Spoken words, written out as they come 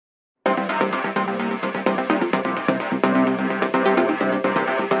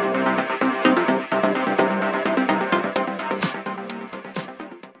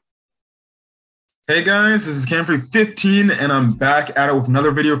Hey guys, this is Camfrey15 and I'm back at it with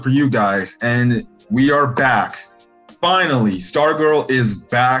another video for you guys. And we are back. Finally, Stargirl is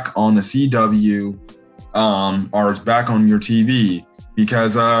back on the CW, or is back on your TV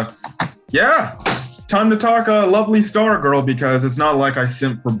because, yeah, it's time to talk lovely Stargirl because it's not like I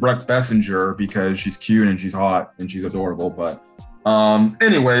simp for Brett Bessinger because she's cute and she's hot and she's adorable. But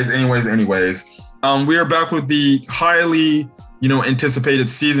anyways, we are back with the highly anticipated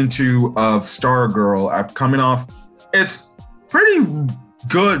season 2 of Stargirl coming off. It's pretty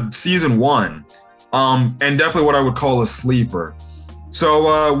good season 1, and definitely what I would call a sleeper.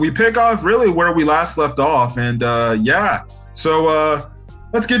 So we pick off really where we last left off, and yeah. So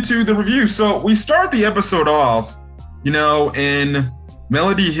let's get to the review. So we start the episode off, in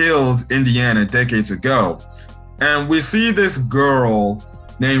Melody Hills, Indiana, decades ago, and we see this girl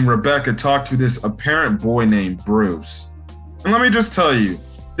named Rebecca talk to this apparent boy named Bruce. And let me just tell you,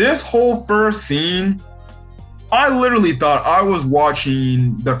 this whole first scene, I literally thought I was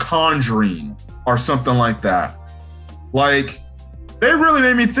watching The Conjuring or something like that. Like, they really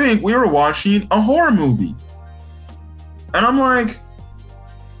made me think we were watching a horror movie. And I'm like,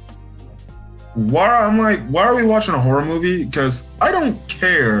 why are we watching a horror movie? Because I don't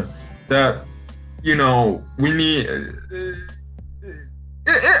care that, we need...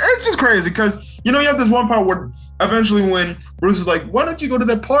 It's just crazy because, you have this one part where eventually when Bruce is like, why don't you go to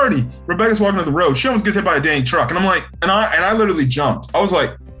that party? Rebecca's walking on the road. She almost gets hit by a dang truck. And I'm like, and I literally jumped. I was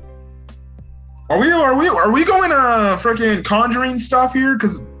like, are we going freaking Conjuring stuff here?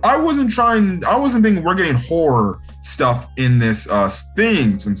 Because I wasn't thinking we're getting horror stuff in this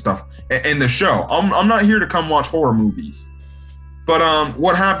things and stuff in the show. I'm not here to come watch horror movies. But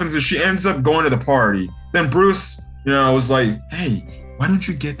what happens is she ends up going to the party. Then Bruce, was like, hey, why don't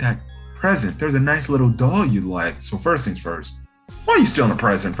you get that present? There's a nice little doll you like. So first things first, why are you stealing a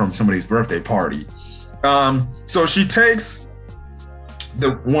present from somebody's birthday party? So she takes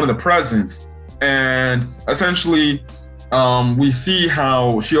one of the presents, and essentially we see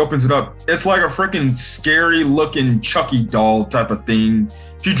how she opens it up. It's like a freaking scary looking Chucky doll type of thing.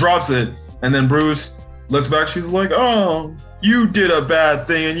 She drops it, and then Bruce looks back. She's like, oh, you did a bad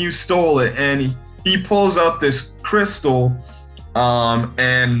thing and you stole it. And he pulls out this crystal,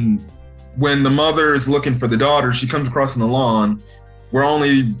 and when the mother is looking for the daughter, she comes across on the lawn. We're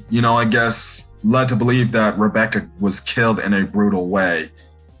only, I guess, led to believe that Rebecca was killed in a brutal way.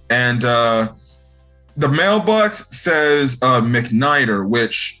 And the mailbox says McNider,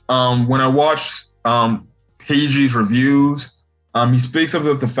 which when I watched Paige's reviews, he speaks of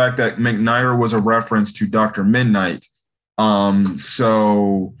the fact that McNider was a reference to Dr. Midnight.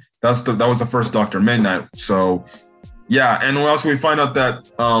 So that was the first Dr. Midnight. So yeah, and also we find out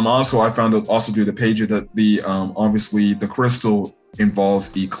that I found out also through the page that the obviously the crystal involves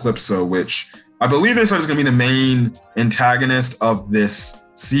Eclipso, which I believe they said is going to be the main antagonist of this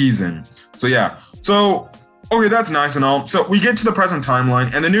season. So yeah, so okay, that's nice and all. So we get to the present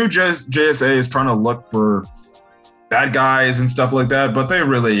timeline, and the new JSA is trying to look for bad guys and stuff like that, but they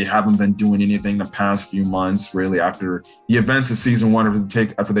really haven't been doing anything the past few months, really, after the events of season 1,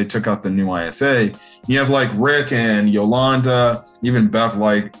 after they took out the new ISA. You have like Rick and Yolanda, even Beth,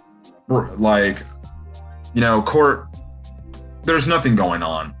 Court. There's nothing going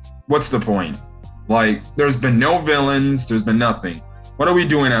on. What's the point? Like, there's been no villains, there's been nothing. What are we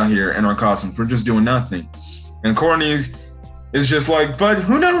doing out here in our costumes? We're just doing nothing. And Courtney is just like, but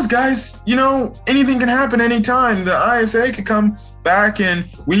who knows, guys? Anything can happen anytime. The ISA could come back and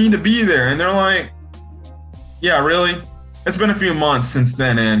we need to be there. And they're like, yeah, really? It's been a few months since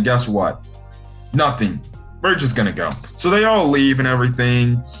then, and guess what? Nothing. We're just gonna go. So they all leave and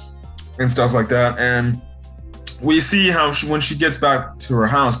everything and stuff like that. And we see how when she gets back to her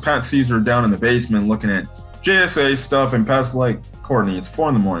house, Pat sees her down in the basement looking at JSA stuff, and Pat's like, Courtney, it's 4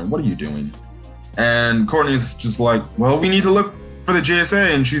 a.m. What are you doing? And Courtney's just like, well, we need to look for the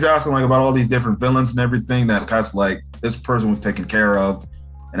JSA. And she's asking about all these different villains and everything that Pat's like, this person was taken care of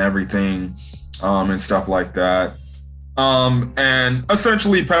and everything, and stuff like that. And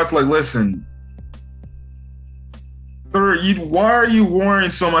essentially Pat's like, listen, why are you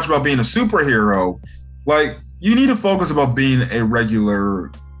worrying so much about being a superhero? Like, you need to focus about being a regular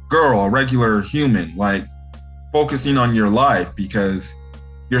girl, a regular human, like focusing on your life, because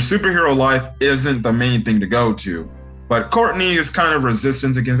your superhero life isn't the main thing to go to. But Courtney is kind of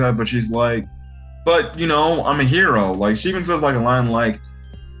resistance against that, but she's like, but I'm a hero. Like, she even says like a line like,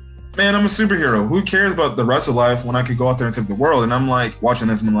 man, I'm a superhero. Who cares about the rest of life when I could go out there and save the world? And I'm like watching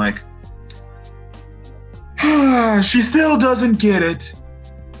this and I'm like, she still doesn't get it.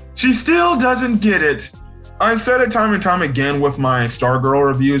 She still doesn't get it. I said it time and time again with my Stargirl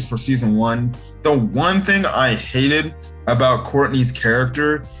reviews for season 1 the one thing I hated about Courtney's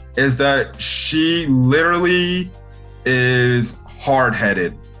character is that she literally is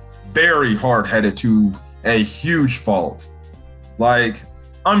hard-headed, very hard-headed to a huge fault. Like,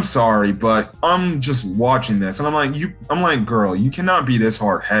 I'm sorry, but I'm just watching this and I'm like, girl, you cannot be this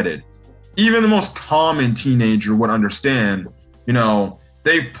hard-headed. Even the most common teenager would understand, you know,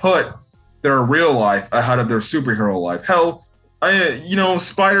 they put their real life ahead of their superhero life. Hell,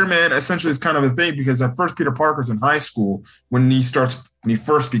 Spider-Man essentially is kind of a thing because at first Peter Parker's in high school when he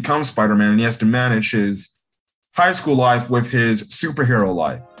first becomes Spider-Man and he has to manage his high school life with his superhero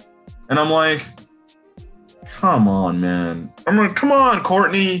life. And I'm like, come on, man. I'm like, come on,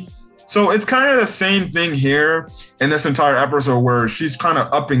 Courtney. So it's kind of the same thing here in this entire episode where she's kind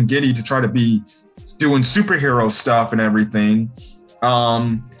of up and giddy to try to be doing superhero stuff and everything.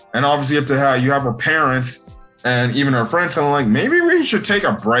 And obviously you have her parents and even her friends telling like, maybe we should take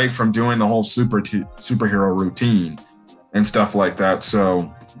a break from doing the whole superhero routine and stuff like that.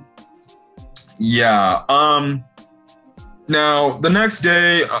 So yeah. Now the next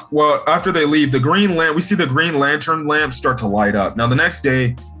day, after they leave, we see the Green Lantern lamp start to light up. Now the next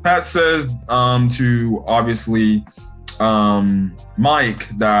day, Pat says to obviously Mike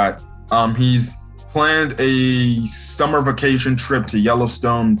that he's planned a summer vacation trip to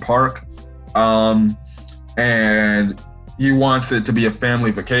Yellowstone Park, and he wants it to be a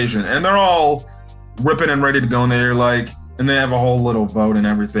family vacation. And they're all ripping and ready to go, and and they have a whole little vote and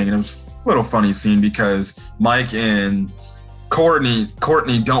everything. And it was a little funny scene because Mike and Courtney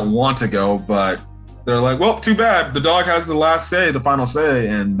don't want to go, but they're like, well, too bad. The dog has the final say,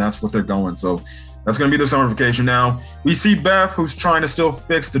 and that's what they're going. So that's going to be their summer vacation. Now, we see Beth, who's trying to still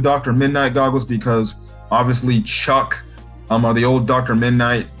fix the Dr. Midnight goggles because obviously Chuck, the old Dr.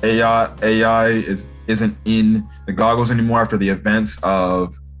 Midnight AI isn't in the goggles anymore after the events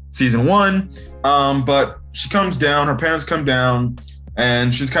of season 1. But she comes down, her parents come down,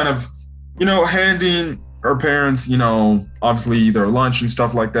 and she's kind of, handing her parents, obviously their lunch and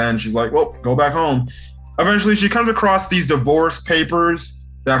stuff like that. And she's like, well, go back home. Eventually she comes across these divorce papers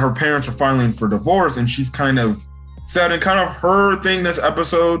that her parents are filing for divorce. And she's kind of sad, and kind of her thing this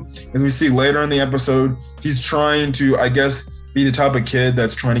episode, as we see later in the episode, she's trying to, I guess, be the type of kid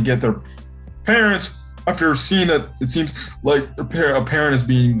that's trying to get their parents, after seeing that it seems like a parent is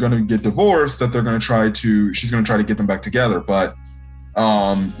going to get divorced, that she's going to try to get them back together. But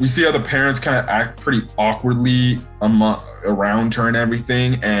we see how the parents kind of act pretty awkwardly around her and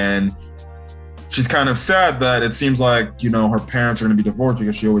everything, and she's kind of sad that it seems like her parents are going to be divorced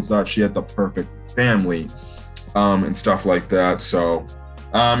because she always thought she had the perfect family, and stuff like that. So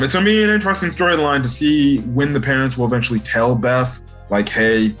it's going to be an interesting storyline to see when the parents will eventually tell Beth, like,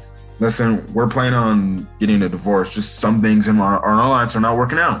 hey, listen, we're planning on getting a divorce, just some things in our lives are not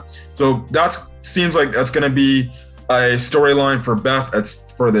working out. So that seems like that's going to be a storyline for Beth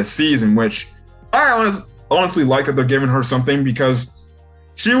for this season, which I honestly like that they're giving her something, because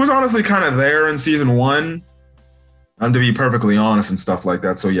she was honestly kind of there in season 1, to be perfectly honest, and stuff like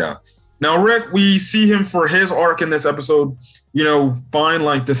that. So yeah. Now Rick, we see him for his arc in this episode, find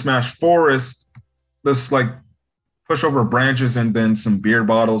like the smashed forest, this like push over branches and then some beer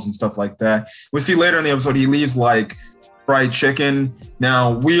bottles and stuff like that. We see later in the episode he leaves like fried chicken.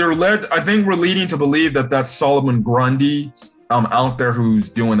 Now I think we're leading to believe that that's Solomon Grundy out there who's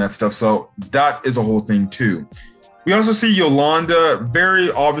doing that stuff. So that is a whole thing too. We also see Yolanda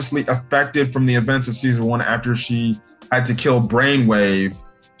very obviously affected from the events of season 1 after she had to kill Brainwave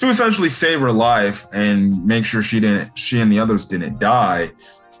to essentially save her life and make sure she and the others didn't die.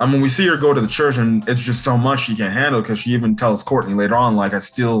 We see her go to the church, and it's just so much she can't handle, because she even tells Courtney later on, like, I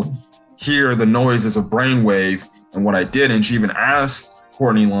still hear the noises of Brainwave and what I did. And she even asked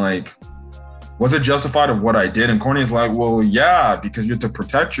Courtney, like, was it justified of what I did? And Courtney's like, well, yeah, because you have to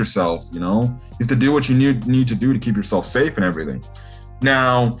protect yourself, you have to do what you need to do to keep yourself safe and everything.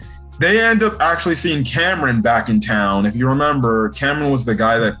 Now, they end up actually seeing Cameron back in town. If you remember, Cameron was the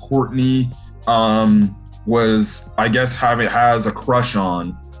guy that Courtney was, I guess, has a crush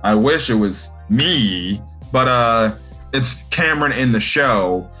on. I wish it was me, but it's Cameron in the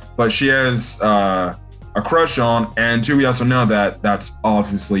show, but she has a crush on. And two, we also know that that's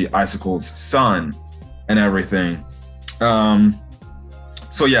obviously Icicle's son and everything.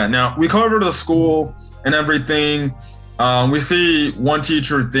 So yeah, now we come over to the school and everything. We see one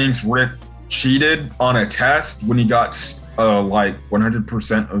teacher thinks Rick cheated on a test when he got like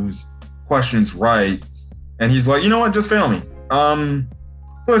 100% of his questions right. And he's like, you know what, just fail me.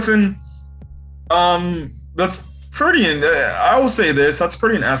 Listen, that's pretty, I will say this, that's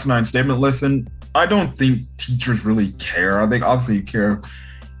pretty an asinine statement. Listen, I don't think teachers really care. I think obviously you care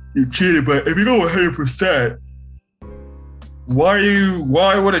you cheated, but if you go 100%,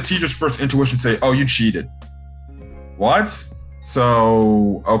 why would a teacher's first intuition say, oh, you cheated? What?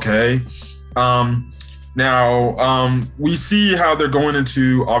 So, okay. Now, we see how they're going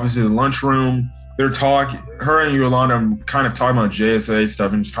into, obviously, the lunchroom. They're talking, her and Yolanda are kind of talking about JSA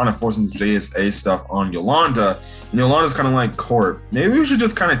stuff and just kind of forcing this JSA stuff on Yolanda. And Yolanda's kind of like, Court, maybe we should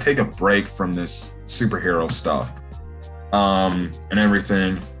just kind of take a break from this superhero stuff and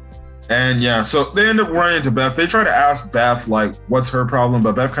everything. And yeah, so they end up running into Beth. They try to ask Beth, like, what's her problem?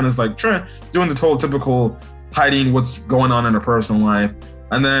 But Beth kind of is like doing the whole typical hiding what's going on in her personal life.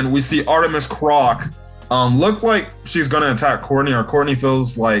 And then we see Artemis Croc look like she's going to attack Courtney, or Courtney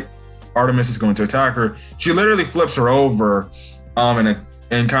feels like Artemis is going to attack her. She literally flips her over and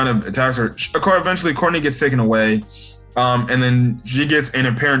kind of attacks her. Eventually, Courtney gets taken away. And then she gets in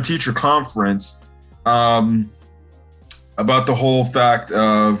a parent-teacher conference about the whole fact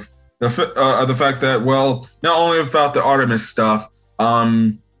of the fact that, well, not only about the Artemis stuff,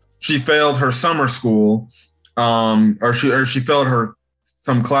 she failed her summer school, or she failed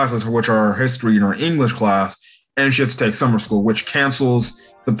some classes, which are her history and her English class, and she has to take summer school, which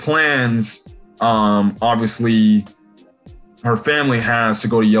cancels the plans. Obviously, her family has to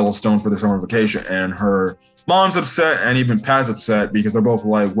go to Yellowstone for the summer vacation, and her mom's upset, and even Pat's upset, because they're both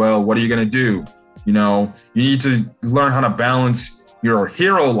like, well, what are you going to do? You know, you need to learn how to balance your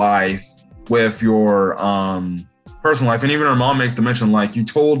hero life with your personal life. And even her mom makes the mention, like, you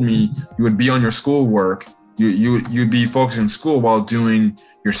told me you would be on your schoolwork, you'd be focused in school while doing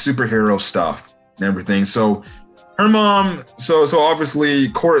your superhero stuff and everything. So her mom, so obviously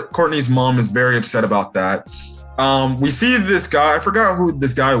Courtney's mom is very upset about that. We see this guy, I forgot who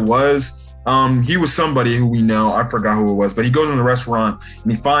this guy was. He was somebody who we know, I forgot who it was, but he goes in the restaurant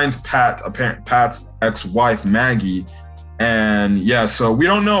and he finds Pat's ex-wife, Maggie. And yeah, so we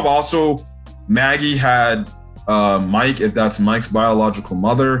don't know if also Maggie had Mike, if that's Mike's biological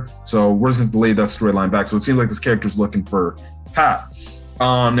mother. So we're just going to delay that storyline back. So it seems like this character's looking for Pat.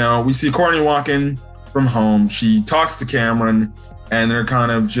 Now we see Courtney walking from home. She talks to Cameron, and they're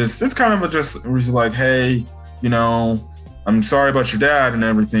kind of just, we're just like, hey, you know, I'm sorry about your dad and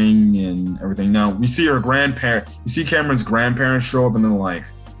everything. Now we see Cameron's grandparents show up, and they're like,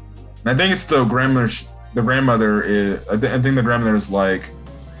 and I think it's the grandmother is like,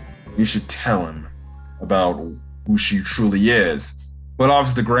 you should tell him about who she truly is. But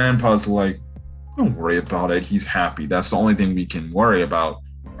obviously the grandpa's like, don't worry about it. He's happy. That's the only thing we can worry about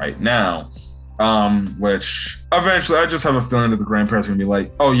right now. Which eventually I just have a feeling that the grandparents are gonna be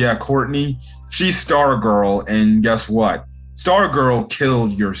like, oh yeah, Courtney, she's Stargirl, and guess what? Stargirl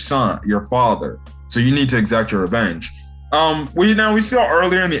killed your father. So you need to exact your revenge. We saw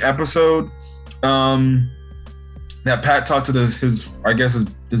earlier in the episode that Pat talked to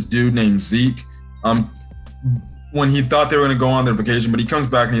this dude named Zeke. When he thought they were going to go on their vacation, but he comes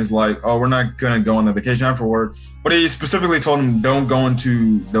back and he's like, oh, we're not going to go on the vacation afterward. But he specifically told him don't go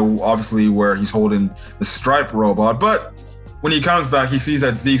into obviously where he's holding the Stripe robot. But when he comes back, he sees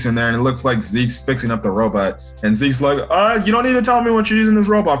that Zeke's in there, and it looks like Zeke's fixing up the robot. And Zeke's like, you don't need to tell me what you're using this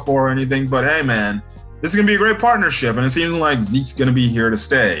robot for or anything, but hey man, this is going to be a great partnership. And it seems like Zeke's going to be here to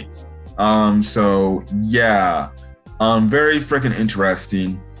stay. So yeah, very freaking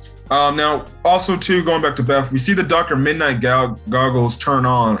interesting. Now, also, too, going back to Beth, we see the Dr. Midnight goggles turn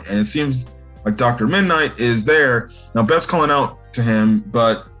on, and it seems like Dr. Midnight is there. Now, Beth's calling out to him,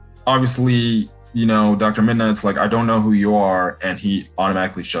 but obviously, you know, Dr. Midnight's like, I don't know who you are, and he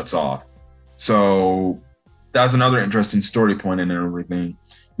automatically shuts off. So that's another interesting story point in everything.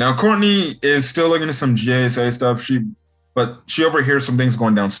 Now, Courtney is still looking at some JSA stuff, but she overhears some things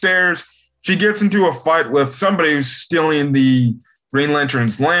going downstairs. She gets into a fight with somebody who's stealing the Green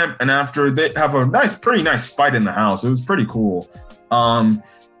Lantern's lamp, and after they have a pretty nice fight in the house. It was pretty cool.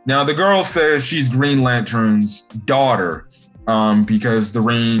 Now the girl says she's Green Lantern's daughter because the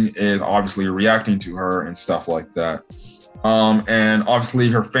ring is obviously reacting to her and stuff like that. And obviously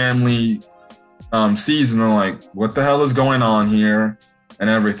her family sees and they're like, what the hell is going on here and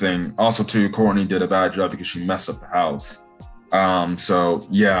everything. Also too, Courtney did a bad job because she messed up the house. So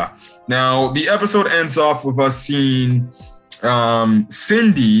yeah. Now the episode ends off with us seeing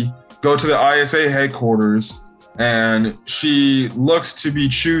Cindy go to the ISA headquarters, and she looks to be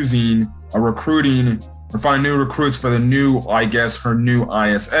choosing find new recruits for her new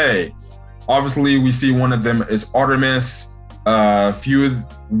ISA. Obviously, we see one of them is Artemis. I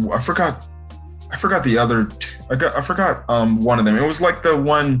forgot the other. I forgot one of them. It was like the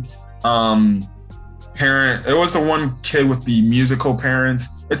one parent. It was the one kid with the musical parents.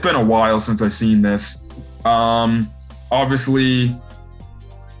 It's been a while since I've seen this. Obviously,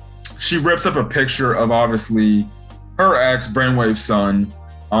 she rips up a picture of obviously her ex, Brainwave's son.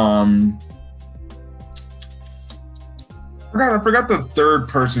 I forgot the third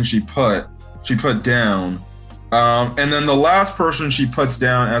person she put down. And then the last person she puts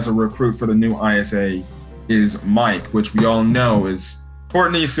down as a recruit for the new ISA is Mike, which we all know is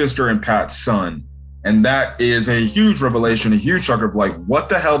Courtney's sister and Pat's son. And that is a huge revelation, a huge shocker of like, what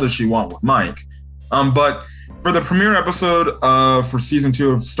the hell does she want with Mike? But for the premiere episode for season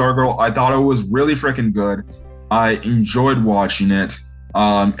 2 of Stargirl, I thought it was really freaking good. I enjoyed watching it.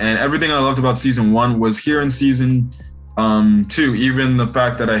 And everything I loved about season 1 was here in season 2. Even the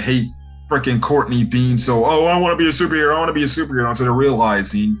fact that I hate freaking Courtney being so, oh, I want to be a superhero, I want to be a superhero, instead of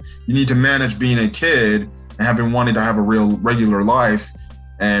realizing you need to manage being a kid and having wanted to have a real regular life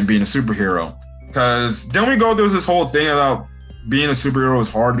and being a superhero. Because then we go through this whole thing about being a superhero is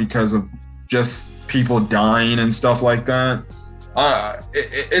hard because of just people dying and stuff like that.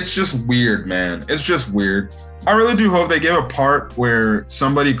 It's just weird, man. It's just weird. I really do hope they give a part where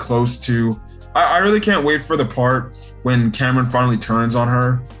somebody close to, I really can't wait for the part when Cameron finally turns on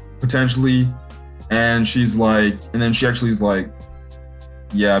her, potentially, and she's like, and then she actually is like,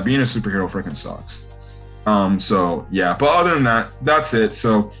 yeah, being a superhero freaking sucks. So yeah, but other than that, that's it.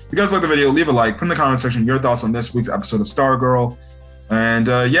 So if you guys like the video, leave a like, put in the comment section your thoughts on this week's episode of Stargirl. And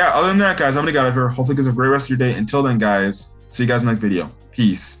yeah, other than that, guys, I'm gonna get out of here. Hopefully you guys have a great rest of your day. Until then, guys, see you guys in the next video.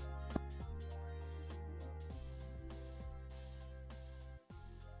 Peace.